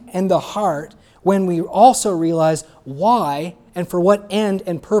mind and the heart when we also realize why and for what end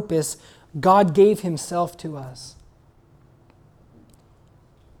and purpose God gave himself to us.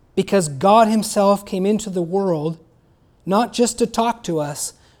 Because God himself came into the world not just to talk to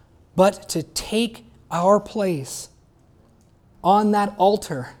us, but to take our place on that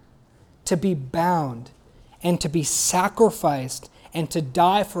altar, to be bound and to be sacrificed and to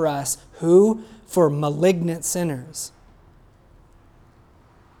die for us. Who? For malignant sinners.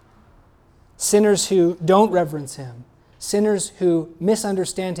 Sinners who don't reverence him. Sinners who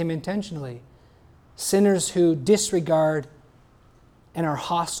misunderstand him intentionally. Sinners who disregard and are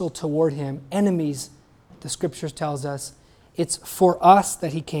hostile toward him. Enemies, the scriptures tells us. It's for us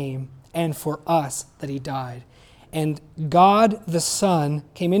that he came and for us that he died. And God the Son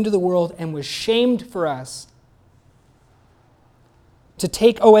came into the world and was shamed for us to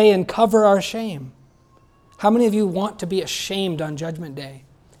take away and cover our shame. How many of you want to be ashamed on Judgment Day?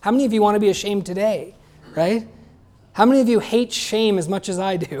 How many of you want to be ashamed today, right? How many of you hate shame as much as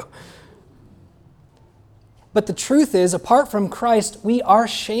I do? But the truth is, apart from Christ, we are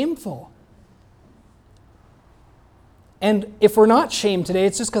shameful. And if we're not shamed today,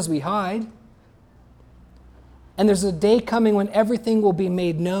 it's just because we hide. And there's a day coming when everything will be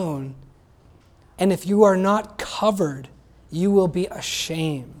made known. And if you are not covered, you will be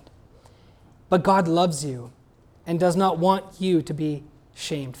ashamed. But God loves you and does not want you to be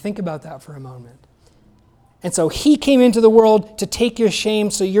shamed. Think about that for a moment. And so he came into the world to take your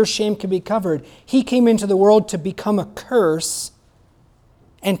shame so your shame can be covered. He came into the world to become a curse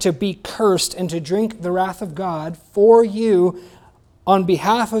and to be cursed and to drink the wrath of God for you, on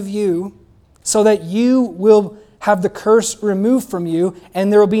behalf of you, so that you will have the curse removed from you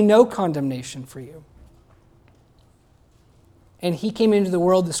and there will be no condemnation for you. And he came into the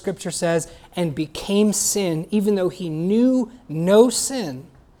world, the scripture says, and became sin, even though he knew no sin,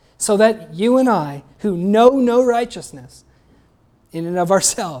 so that you and I, who know no righteousness in and of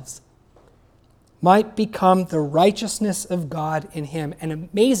ourselves, might become the righteousness of God in him. And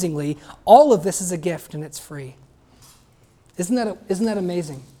amazingly, all of this is a gift and it's free. Isn't that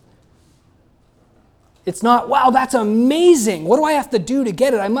amazing? It's not, wow, that's amazing. What do I have to do to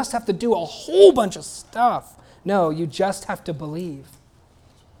get it? I must have to do a whole bunch of stuff. No, you just have to believe.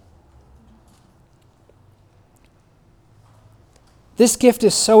 This gift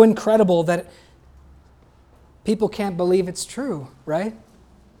is so incredible that people can't believe it's true, right?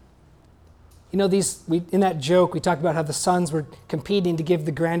 You know, in that joke, we talked about how the sons were competing to give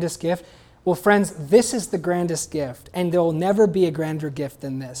the grandest gift. Well, friends, this is the grandest gift, and there will never be a grander gift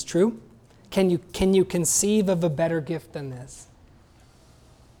than this. True? Can you conceive of a better gift than this?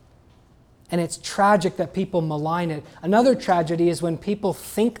 And it's tragic that people malign it. Another tragedy is when people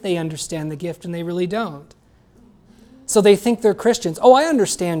think they understand the gift and they really don't. So they think they're Christians. Oh, I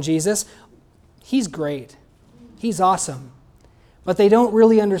understand Jesus. He's great. He's awesome. But they don't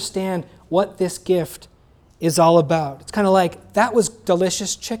really understand what this gift is all about. It's kind of like, that was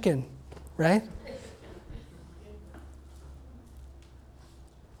delicious chicken, right?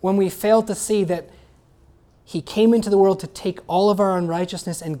 When we fail to see that he came into the world to take all of our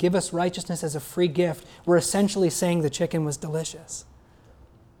unrighteousness and give us righteousness as a free gift, we're essentially saying the chicken was delicious.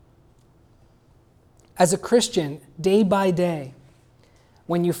 As a Christian, day by day,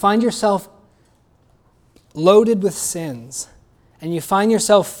 when you find yourself loaded with sins, and you find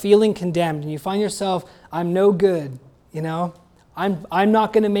yourself feeling condemned, and you find yourself, I'm no good, I'm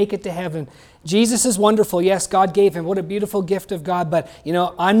not going to make it to heaven. Jesus is wonderful. Yes, God gave him. What a beautiful gift of God. But,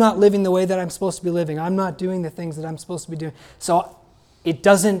 I'm not living the way that I'm supposed to be living. I'm not doing the things that I'm supposed to be doing. So it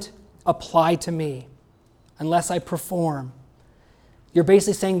doesn't apply to me unless I perform. You're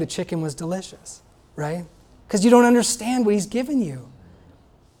basically saying the chicken was delicious, right? Because you don't understand what he's given you.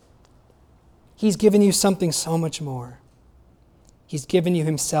 He's given you something so much more. He's given you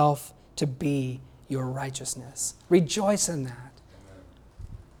himself to be your righteousness. Rejoice in that.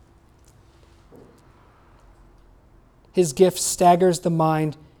 His gift staggers the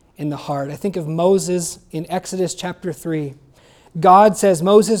mind and the heart. I think of Moses in Exodus chapter 3. God says,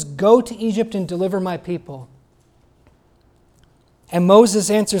 Moses, go to Egypt and deliver my people. And Moses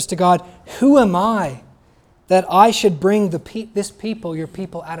answers to God, "Who am I that I should bring this people, your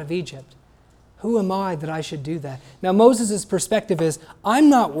people, out of Egypt? Who am I that I should do that?" Now Moses' perspective is, I'm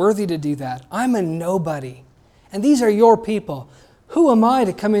not worthy to do that. I'm a nobody. And these are your people. Who am I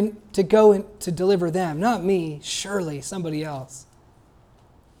to come in to go and to deliver them? Not me, surely somebody else.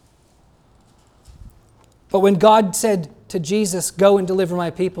 But when God said to Jesus, "Go and deliver my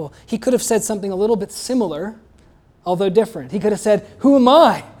people," he could have said something a little bit similar, although different. He could have said, "Who am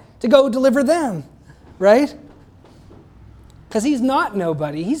I to go deliver them?" Right? Because he's not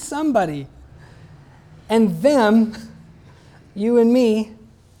nobody, he's somebody. And them, you and me,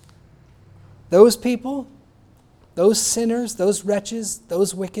 those people, those sinners, those wretches,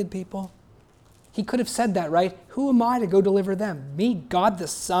 those wicked people, he could have said that, right? Who am I to go deliver them? Me, God the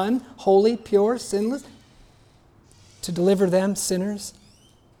Son, holy, pure, sinless, to deliver them, sinners?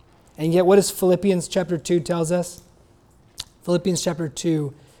 And yet what does Philippians chapter 2 tells us? Philippians chapter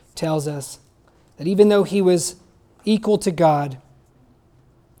 2 tells us that even though he was equal to God,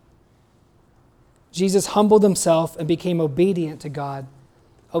 Jesus humbled himself and became obedient to God,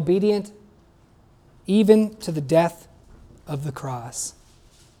 obedient even to the death of the cross.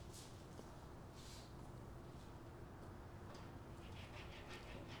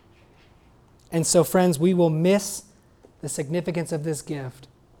 And so, friends, we will miss the significance of this gift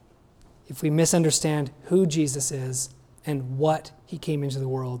if we misunderstand who Jesus is and what he came into the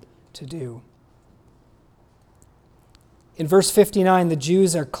world to do. In verse 59, the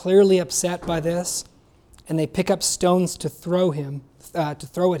Jews are clearly upset by this, and they pick up stones to throw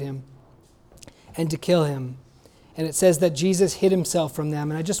at him and to kill him. And it says that Jesus hid himself from them.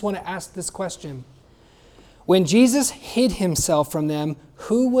 And I just want to ask this question. When Jesus hid himself from them,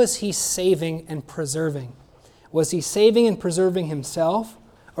 who was he saving and preserving? Was he saving and preserving himself,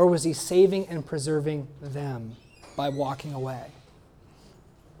 or was he saving and preserving them by walking away?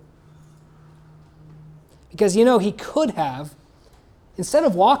 Because, he could have, instead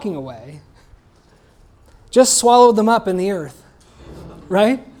of walking away, just swallowed them up in the earth,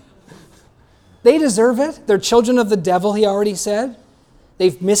 right? They deserve it. They're children of the devil, he already said.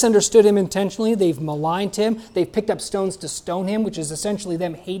 They've misunderstood him intentionally. They've maligned him. They've picked up stones to stone him, which is essentially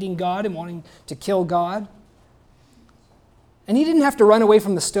them hating God and wanting to kill God. And he didn't have to run away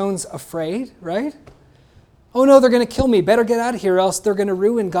from the stones afraid, right? Oh no, they're going to kill me. Better get out of here, else they're going to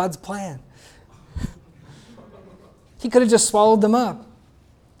ruin God's plan. He could have just swallowed them up.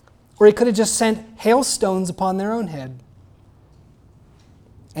 Or he could have just sent hailstones upon their own head.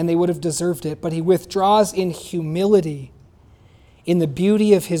 And they would have deserved it. But he withdraws in humility, in the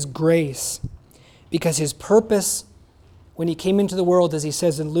beauty of his grace, because his purpose when he came into the world, as he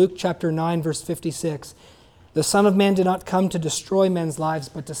says in Luke chapter 9, verse 56, the Son of Man did not come to destroy men's lives,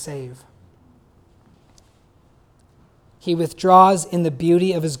 but to save. He withdraws in the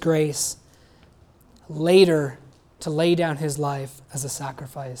beauty of his grace, later to lay down his life as a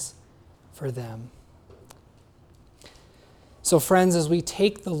sacrifice for them. So friends, as we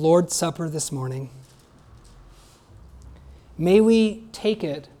take the Lord's Supper this morning, may we take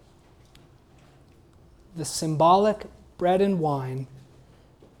it, the symbolic bread and wine,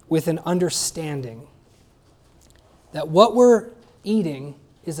 with an understanding that what we're eating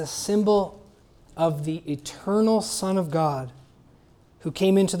is a symbol of the eternal Son of God who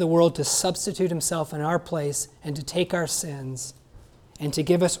came into the world to substitute himself in our place and to take our sins and to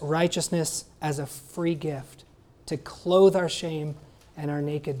give us righteousness as a free gift, to clothe our shame and our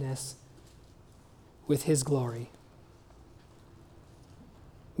nakedness with his glory.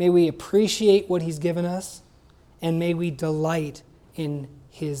 May we appreciate what he's given us, and may we delight in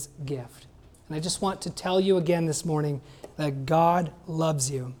his gift. And I just want to tell you again this morning that God loves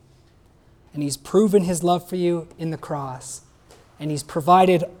you, and he's proven his love for you in the cross, and he's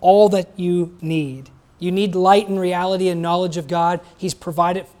provided all that you need. You need light and reality and knowledge of God. He's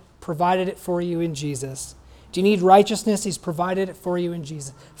provided it for you in Jesus. Do you need righteousness? He's provided it for you in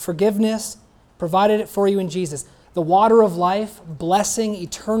Jesus. Forgiveness, provided it for you in Jesus. The water of life, blessing,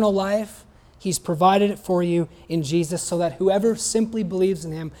 eternal life, he's provided it for you in Jesus so that whoever simply believes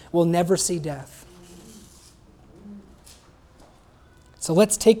in him will never see death. So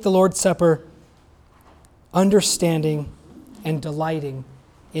let's take the Lord's Supper understanding and delighting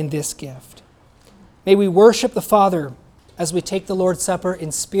in this gift. May we worship the Father as we take the Lord's Supper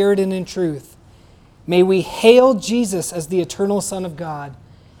in spirit and in truth. May we hail Jesus as the eternal Son of God,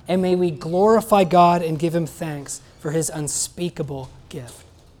 and may we glorify God and give him thanks for his unspeakable gift.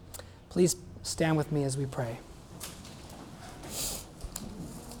 Please stand with me as we pray.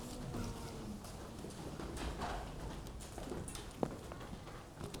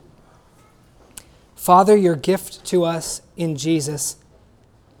 Father, your gift to us in Jesus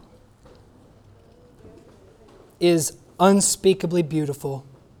is unspeakably beautiful.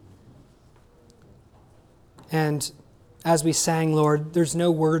 And as we sang, Lord, there's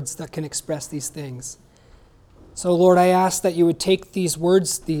no words that can express these things. So, Lord, I ask that you would take these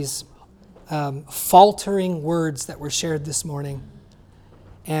words, these faltering words that were shared this morning,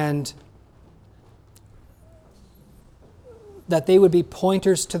 and that they would be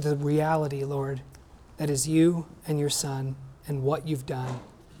pointers to the reality, Lord, that is you and your Son and what you've done.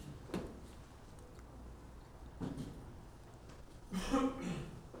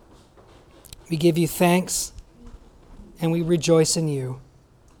 We give you thanks and we rejoice in you.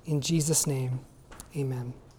 In Jesus' name, amen.